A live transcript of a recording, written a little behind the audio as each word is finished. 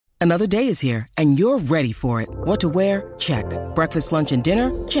Another day is here, and you're ready for it. What to wear? Check. Breakfast, lunch, and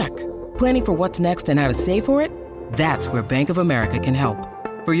dinner? Check. Planning for what's next and how to save for it? That's where Bank of America can help.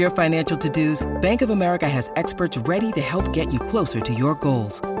 For your financial to-dos, Bank of America has experts ready to help get you closer to your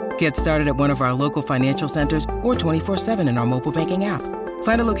goals. Get started at one of our local financial centers or 24/7 in our mobile banking app.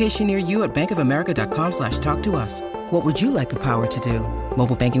 Find a location near you at bankofamerica.com/talktous. What would you like the power to do?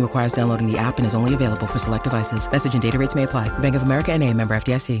 Mobile banking requires downloading the app and is only available for select devices. Message and data rates may apply. Bank of America NA, member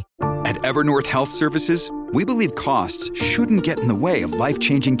FDIC. At Evernorth Health Services, we believe costs shouldn't get in the way of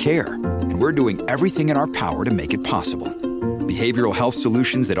life-changing care, and we're doing everything in our power to make it possible. Behavioral health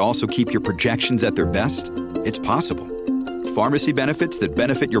solutions that also keep your projections at their best? It's possible. Pharmacy benefits that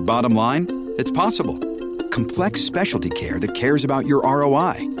benefit your bottom line? It's possible. Complex specialty care that cares about your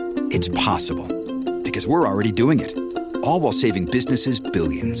ROI? It's possible. Because we're already doing it. All while saving businesses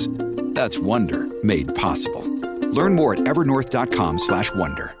billions. That's Wonder made possible. Learn more at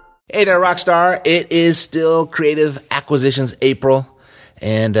evernorth.com/wonder. Hey there, Rockstar. It is still Creative Acquisitions April,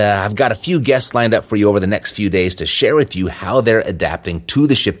 and I've got a few guests lined up for you over the next few days to share with you how they're adapting to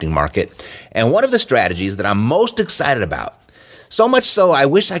the shifting market. And one of the strategies that I'm most excited about, so much so I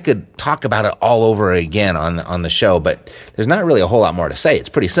wish I could talk about it all over again on the show, but there's not really a whole lot more to say. It's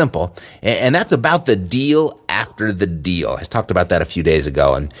pretty simple, and that's about the deal after the deal. I talked about that a few days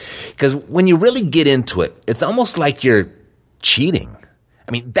ago, and because when you really get into it, it's almost like you're cheating.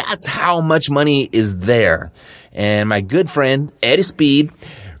 I mean, that's how much money is there. And my good friend, Eddie Speed,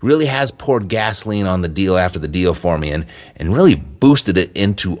 really has poured gasoline on the deal after the deal for me and really boosted it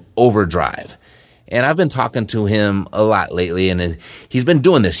into overdrive. And I've been talking to him a lot lately, and he's been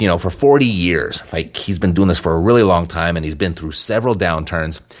doing this, for 40 years. Like, he's been doing this for a really long time, and he's been through several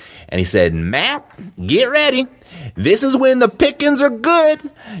downturns. And he said, Matt, get ready. This is when the pickings are good.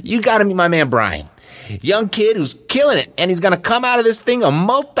 You got to meet my man, Brian. Young kid who's killing it, and he's going to come out of this thing a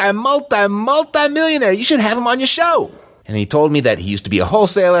multi-millionaire. You should have him on your show. And he told me that he used to be a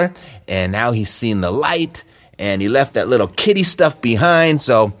wholesaler, and now he's seen the light, and he left that little kiddie stuff behind.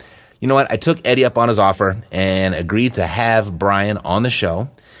 So, you know what? I took Eddie up on his offer and agreed to have Brian on the show.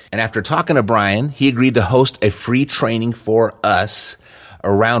 And after talking to Brian, he agreed to host a free training for us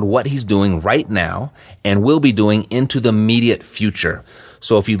around what he's doing right now and will be doing into the immediate future.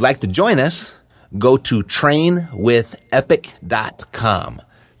 So if you'd like to join us, go to trainwithepic.com.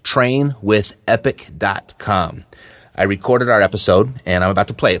 Trainwithepic.com. I recorded our episode, and I'm about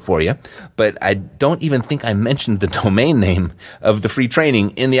to play it for you, but I don't even think I mentioned the domain name of the free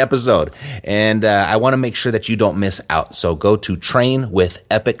training in the episode, and I want to make sure that you don't miss out. So go to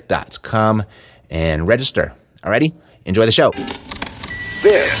trainwithepic.com and register. Alrighty? Enjoy the show.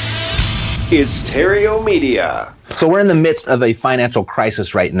 This is Stereo Media. So we're in the midst of a financial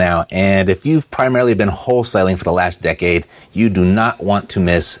crisis right now, and if you've primarily been wholesaling for the last decade, you do not want to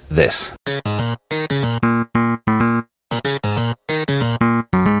miss this.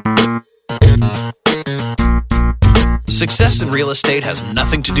 Success in real estate has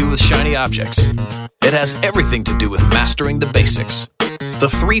nothing to do with shiny objects. It has everything to do with mastering the basics. The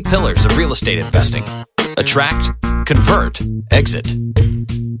 3 pillars of real estate investing: attract, convert, exit.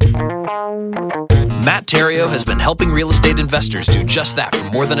 Matt Theriault has been helping real estate investors do just that for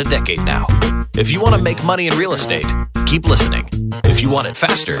more than a decade now. If you want to make money in real estate, keep listening. If you want it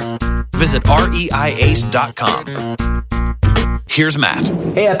faster, visit reiace.com. Here's Matt.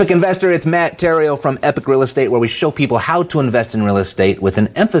 Hey, Epic Investor. It's Matt Theriault from Epic Real Estate, where we show people how to invest in real estate with an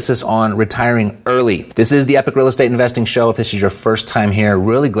emphasis on retiring early. This is the Epic Real Estate Investing Show. If this is your first time here,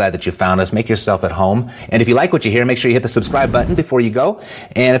 really glad that you found us. Make yourself at home. And if you like what you hear, make sure you hit the subscribe button before you go.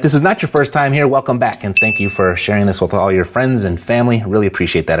 And if this is not your first time here, welcome back. And thank you for sharing this with all your friends and family. Really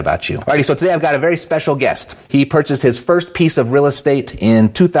appreciate that about you. Alrighty, so today I've got a very special guest. He purchased his first piece of real estate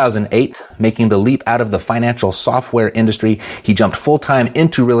in 2008, making the leap out of the financial software industry. He jumped full-time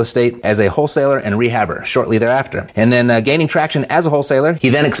into real estate as a wholesaler and rehabber shortly thereafter. And then gaining traction as a wholesaler, he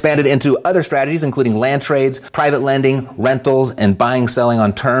then expanded into other strategies, including land trades, private lending, rentals, and buying, selling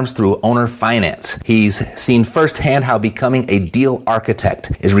on terms through owner finance. He's seen firsthand how becoming a deal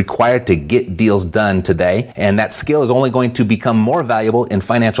architect is required to get deals done today. And that skill is only going to become more valuable in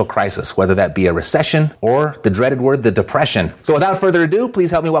financial crisis, whether that be a recession or the dreaded word, the depression. So without further ado,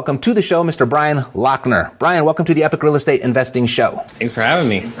 please help me welcome to the show, Mr. Brian Lochner. Brian, welcome to the Epic Real Estate Investing show. Thanks for having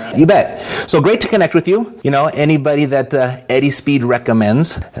me. You bet. So great to connect with you. You know, anybody that Eddie Speed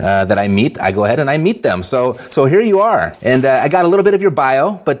recommends that I meet, I go ahead and I meet them. So here you are. And I got a little bit of your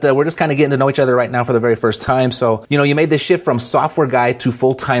bio, but we're just kind of getting to know each other right now for the very first time. So, you know, you made the shift from software guy to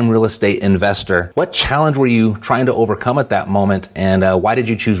full-time real estate investor. What challenge were you trying to overcome at that moment? And why did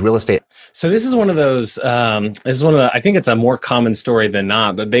you choose real estate? So this is one of those, I think it's a more common story than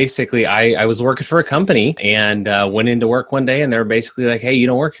not, but basically I was working for a company and went into work one day and they were basically like, hey, you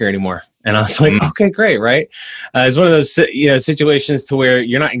don't work here anymore. And I was like, okay, great, right? It's one of those situations to where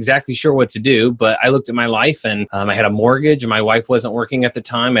you're not exactly sure what to do. But I looked at my life and I had a mortgage and my wife wasn't working at the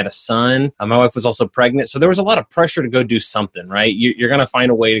time. I had a son. My wife was also pregnant. So there was a lot of pressure to go do something, right? You're going to find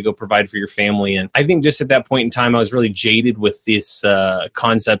a way to go provide for your family. And I think just at that point in time, I was really jaded with this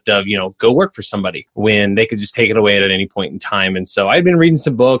concept of, go work for somebody when they could just take it away at any point in time. And so I'd been reading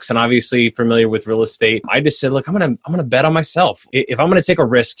some books and obviously familiar with real estate. I just said, look, I'm going to bet on myself. If I'm going to take a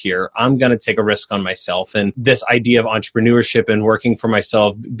risk here, I'm going to take a risk on myself. And this idea of entrepreneurship and working for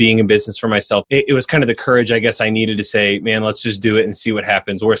myself, being in business for myself, it was kind of the courage I guess I needed to say, man, let's just do it and see what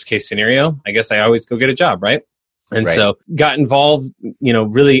happens. Worst case scenario, I guess I always go get a job, right? And so got involved,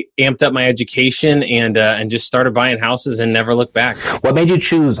 really amped up my education and just started buying houses and never looked back. What made you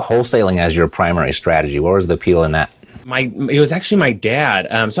choose wholesaling as your primary strategy? What was the appeal in that? It was actually my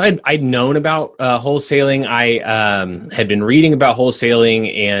dad. So I'd known about wholesaling. I had been reading about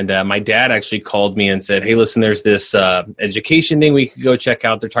wholesaling, and my dad actually called me and said, hey, listen, there's this education thing we could go check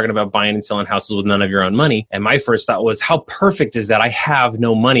out. They're talking about buying and selling houses with none of your own money. And my first thought was, how perfect is that? I have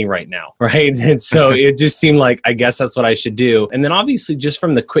no money right now, right? And so it just seemed like, I guess that's what I should do. And then obviously, just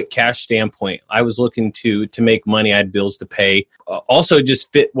from the quick cash standpoint, I was looking to make money. I had bills to pay. Also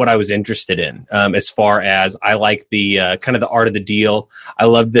just fit what I was interested in, as far as I like the kind of the art of the deal. I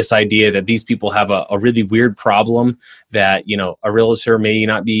love this idea that these people have a really weird problem that, a realtor may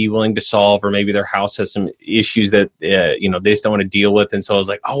not be willing to solve, or maybe their house has some issues that, they just don't want to deal with. And so I was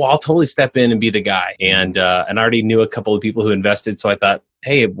like, oh, I'll totally step in and be the guy. And I already knew a couple of people who invested. So I thought,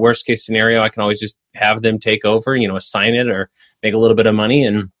 hey, worst case scenario, I can always just have them take over, assign it or make a little bit of money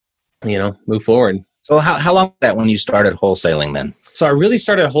and, move forward. So how long was that when you started wholesaling then? So I really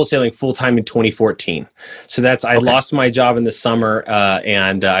started wholesaling full-time in 2014. So I lost my job in the summer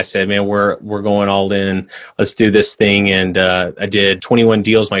and I said, man, we're going all in. Let's do this thing. And I did 21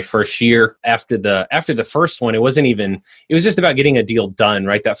 deals my first year. After the first one, it was just about getting a deal done,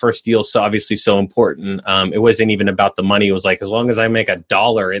 right? That first deal is obviously so important. It wasn't even about the money. It was like, as long as I make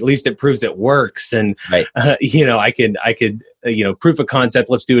 $1, at least it proves it works. And, right. I could proof of concept,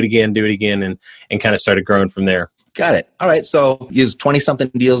 let's do it again, and kind of started growing from there. Got it. All right. So you used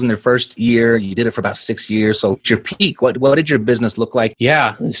 20-something deals in their first year. You did it for about 6 years. So at your peak, what did your business look like?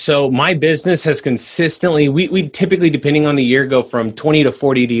 Yeah. So my business has consistently, we typically, depending on the year, go from 20 to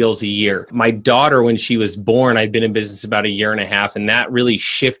 40 deals a year. My daughter, when she was born, I'd been in business about 1.5 years, and that really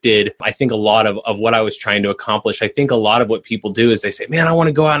shifted, I think, a lot of what I was trying to accomplish. I think a lot of what people do is they say, man, I want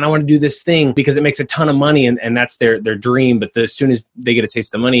to go out and I want to do this thing because it makes a ton of money, and that's their dream. But as soon as they get a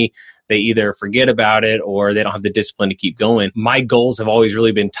taste of money, they either forget about it or they don't have the discipline to keep going. My goals have always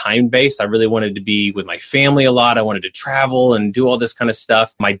really been time-based. I really wanted to be with my family a lot. I wanted to travel and do all this kind of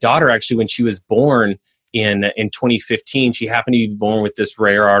stuff. My daughter, actually, when she was born in 2015, she happened to be born with this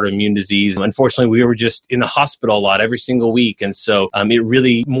rare autoimmune disease. Unfortunately, we were just in the hospital a lot every single week. And so it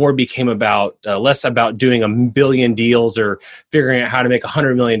really more became about less about doing 1 billion deals or figuring out how to make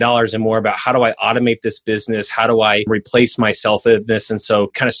 $100 million and more about how do I automate this business? How do I replace myself in this? And so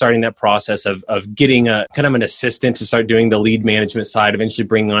kind of starting that process of getting a kind of an assistant to start doing the lead management side, eventually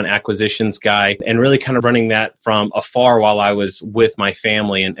bringing on acquisitions guy, and really kind of running that from afar while I was with my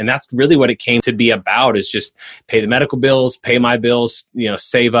family. And that's really what it came to be about, is just pay the medical bills, pay my bills,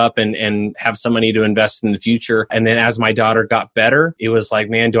 save up and have some money to invest in the future. And then as my daughter got better, it was like,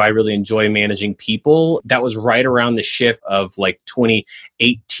 man, do I really enjoy managing people? That was right around the shift of like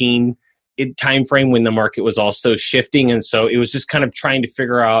 2018 timeframe when the market was also shifting. And so it was just kind of trying to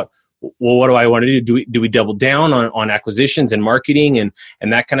figure out, well, what do I want to do? Do we double down on acquisitions and marketing and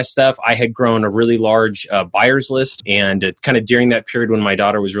that kind of stuff? I had grown a really large buyers list. And kind of during that period when my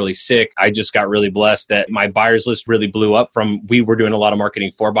daughter was really sick, I just got really blessed that my buyers list really blew up from, we were doing a lot of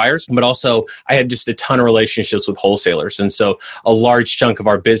marketing for buyers, but also I had just a ton of relationships with wholesalers. And so a large chunk of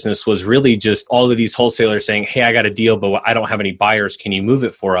our business was really just all of these wholesalers saying, hey, I got a deal, but I don't have any buyers. Can you move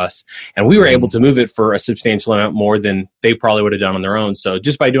it for us? And we were able to move it for a substantial amount more than they probably would have done on their own. So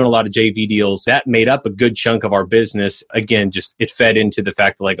just by doing a lot of JV deals, that made up a good chunk of our business. Again, just it fed into the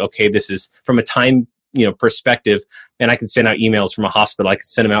fact that like, okay, this is from a time perspective, and I can send out emails from a hospital. I can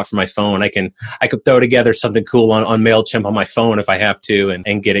send them out from my phone. I could throw together something cool on MailChimp on my phone if I have to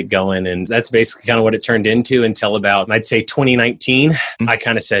and get it going. And that's basically kind of what it turned into until about, I'd say 2019. I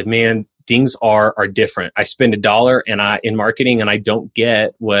kind of said, man, things are different. I spend $1 in marketing and I don't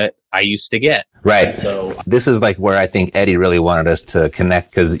get what I used to get. Right. So this is like where I think Eddie really wanted us to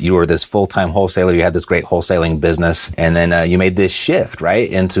connect, because you were this full-time wholesaler. You had this great wholesaling business. And then you made this shift, right,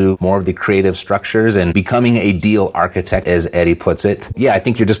 into more of the creative structures and becoming a deal architect, as Eddie puts it. Yeah, I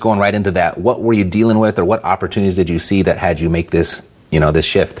think you're just going right into that. What were you dealing with, or what opportunities did you see that had you make this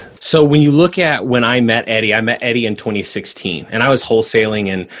shift? So when you look at when I met Eddie in 2016, and I was wholesaling,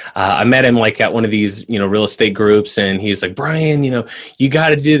 and I met him like at one of these, real estate groups, and he's like, Brian, you got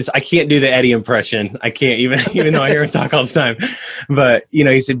to do this. I can't do the Eddie impression. I can't even though I hear him talk all the time. But,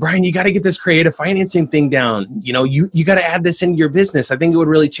 he said, Brian, you got to get this creative financing thing down. You got to add this into your business. I think it would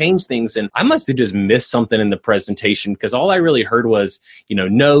really change things. And I must have just missed something in the presentation, because all I really heard was,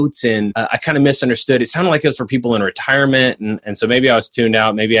 notes, and I kind of misunderstood. It sounded like it was for people in retirement. And so maybe I was tuned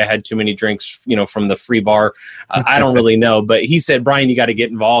out. Maybe I had too many drinks, from the free bar. I don't really know. But he said, Brian, you got to get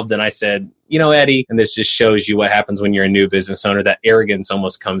involved. And I said, Eddie, and this just shows you what happens when you're a new business owner. That arrogance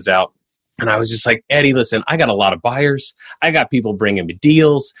almost comes out. And I was just like, Eddie, listen, I got a lot of buyers. I got people bringing me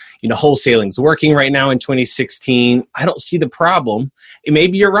deals. Wholesaling's working right now in 2016. I don't see the problem.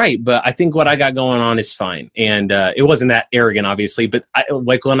 Maybe you're right, but I think what I got going on is fine. And it wasn't that arrogant, obviously. But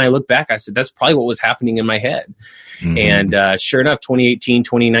when I look back, I said, that's probably what was happening in my head. Mm-hmm. And sure enough, 2018,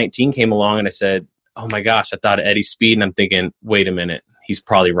 2019 came along, and I said, oh my gosh, I thought of Eddie's speed. And I'm thinking, wait a minute. He's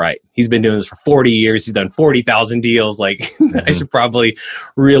probably right. He's been doing this for 40 years. He's done 40,000 deals. Like, I should probably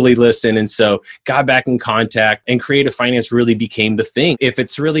really listen. And so got back in contact, and creative finance really became the thing. If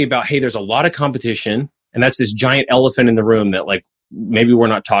it's really about, hey, there's a lot of competition, and that's this giant elephant in the room that like maybe we're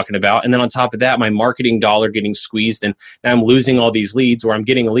not talking about. And then on top of that, my marketing dollar getting squeezed, and now I'm losing all these leads, or I'm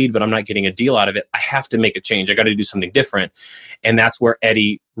getting a lead, but I'm not getting a deal out of it. I have to make a change. I got to do something different. And that's where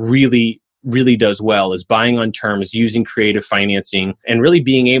Eddie really does well, is buying on terms, using creative financing, and really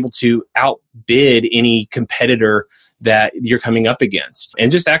being able to outbid any competitor that you're coming up against,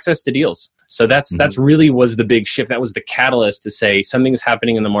 and just access to deals. So that's really was the big shift. That was the catalyst to say something is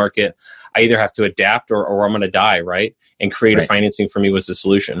happening in the market. I either have to adapt or I'm going to die, right? And creative financing for me was the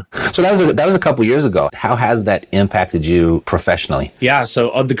solution. So that was a couple years ago. How has that impacted you professionally? Yeah,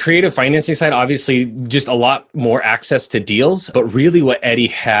 so on the creative financing side, obviously just a lot more access to deals. But really what Eddie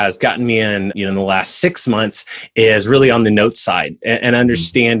has gotten me in the last 6 months is really on the notes side, and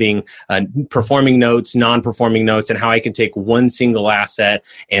understanding performing notes, non-performing notes, and how I can take one single asset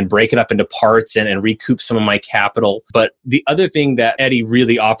and break it up into parts and recoup some of my capital. But the other thing that Eddie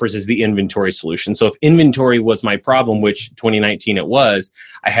really offers is the inventory solution. So if inventory was my problem, which 2019 it was,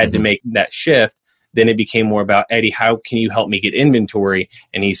 I had to make that shift. Then it became more about, Eddie, how can you help me get inventory?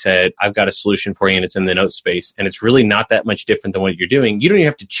 And he said, I've got a solution for you, and it's in the note space. And it's really not that much different than what you're doing. You don't even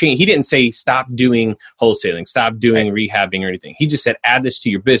have to change. He didn't say, stop doing wholesaling, stop doing rehabbing or anything. He just said, add this to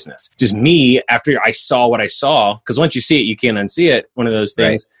your business. Just me, after I saw what I saw, because once you see it, you can't unsee it. One of those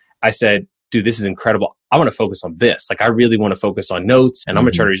things. I said, dude, this is incredible. I want to focus on this. Like, I really want to focus on notes, and I'm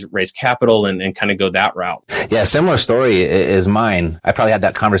going to try to raise capital and kind of go that route. Yeah, similar story is mine. I probably had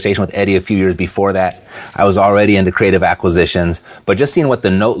that conversation with Eddie a few years before that. I was already into creative acquisitions, but just seeing what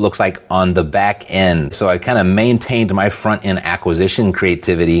the note looks like on the back end. So I kind of maintained my front end acquisition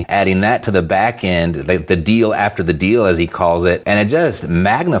creativity, adding that to the back end, the deal after the deal, as he calls it. And it just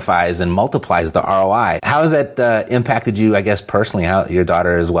magnifies and multiplies the ROI. How has that impacted you, I guess, personally? How your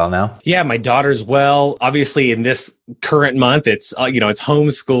daughter is well now? Yeah, my daughter's well. Obviously, in this current month, it's it's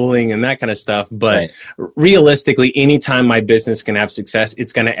homeschooling and that kind of stuff. But realistically, anytime my business can have success,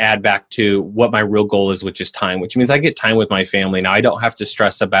 it's going to add back to what my real goal is, which is time, which means I get time with my family. Now, I don't have to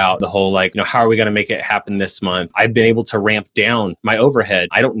stress about the whole, how are we going to make it happen this month? I've been able to ramp down my overhead.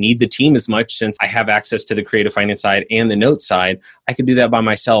 I don't need the team as much since I have access to the creative finance side and the note side. I can do that by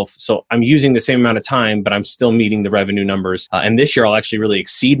myself. So I'm using the same amount of time, but I'm still meeting the revenue numbers. And this year, I'll actually really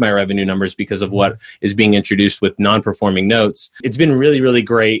exceed my revenue numbers because of what is being introduced with non-performing notes. It's been really, really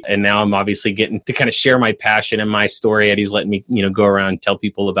great. And now I'm obviously getting to kind of share my passion and my story. Eddie's letting me, go around and tell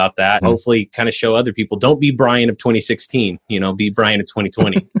people about that. Hopefully kind of show other people, don't be Brian of 2016, be Brian of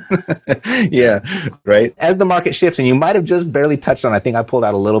 2020. Yeah, right. As the market shifts, and you might have just barely touched on, I think I pulled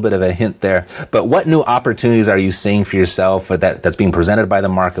out a little bit of a hint there, but what new opportunities are you seeing for yourself that's being presented by the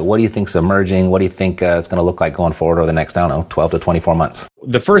market? What do you think's emerging? What do you think it's going to look like going forward over the next, 12 to 24 months?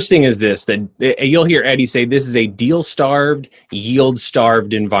 The first thing is this, that you'll hear Eddie say, this is a deal-starved,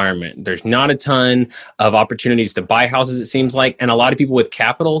 yield-starved environment. There's not a ton of opportunities to buy houses, it seems like. And a lot of people with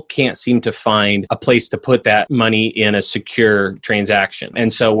capital can't seem to find a place to put that money in a secure transaction.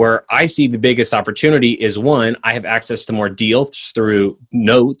 And so where I see the biggest opportunity is, one, I have access to more deals through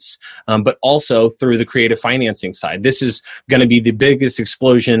notes, but also through the creative financing side. This is going to be the biggest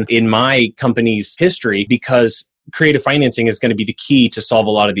explosion in my company's history because creative financing is going to be the key to solve a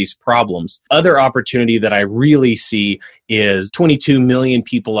lot of these problems. Other opportunity that I really see is 22 million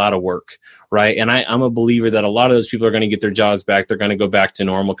people out of work, right? And I'm a believer that a lot of those people are going to get their jobs back. They're going to go back to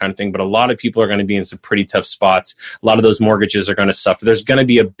normal kind of thing. But a lot of people are going to be in some pretty tough spots. A lot of those mortgages are going to suffer. There's going to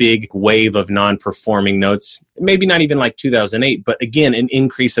be a big wave of non-performing notes, maybe not even like 2008, but again, an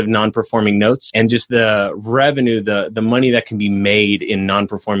increase of non-performing notes. And just the revenue, the money that can be made in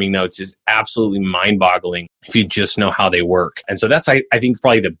non-performing notes is absolutely mind-boggling if you just know how they work. And so that's, I think,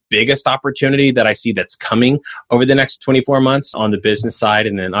 probably the biggest opportunity that I see that's coming over the next 24 months on the business side.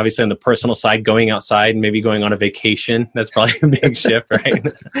 And then obviously on the personal side, going outside and maybe going on a vacation. That's probably a big shift, right?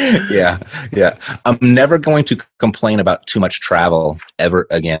 Yeah. I'm never going to complain about too much travel ever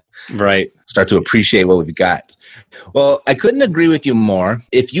again. Right. Start to appreciate what we've got. Well, I couldn't agree with you more.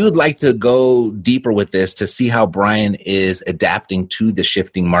 If you would like to go deeper with this to see how Brian is adapting to the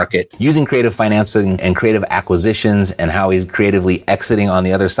shifting market, using creative financing and creative acquisitions, and how he's creatively exiting on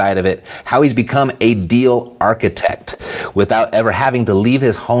the other side of it, how he's become a deal architect without ever having to leave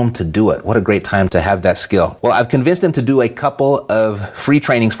his home to do it. What a great time to have that skill. Well, I've convinced him to do a couple of free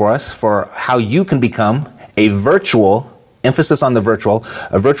trainings for us for how you can become a virtual, emphasis on the virtual,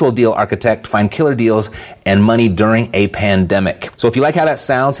 a virtual deal architect, find killer deals and money during a pandemic. So if you like how that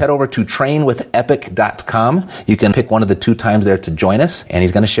sounds, head over to trainwithepic.com. You can pick one of the 2 times there to join us, and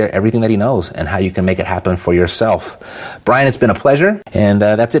he's going to share everything that he knows and how you can make it happen for yourself. Brian, it's been a pleasure, and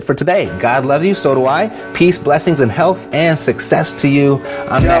that's it for today. God loves you, so do I. Peace, blessings, and health, and success to you.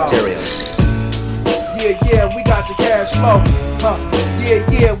 I'm Matt Theriault. Yeah, we got the cash flow.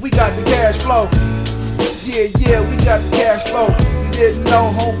 Yeah, we got the cash flow. Yeah, we got the cash flow. You didn't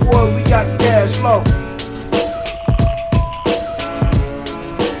know, homeboy, we got the cash flow.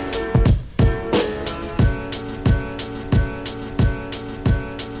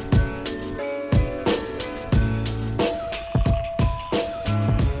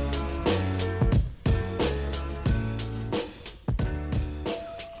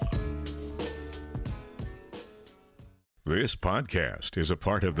 This podcast is a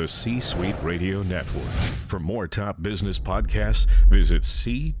part of the C-Suite Radio Network. For more top business podcasts, visit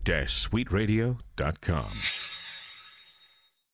c-suiteradio.com.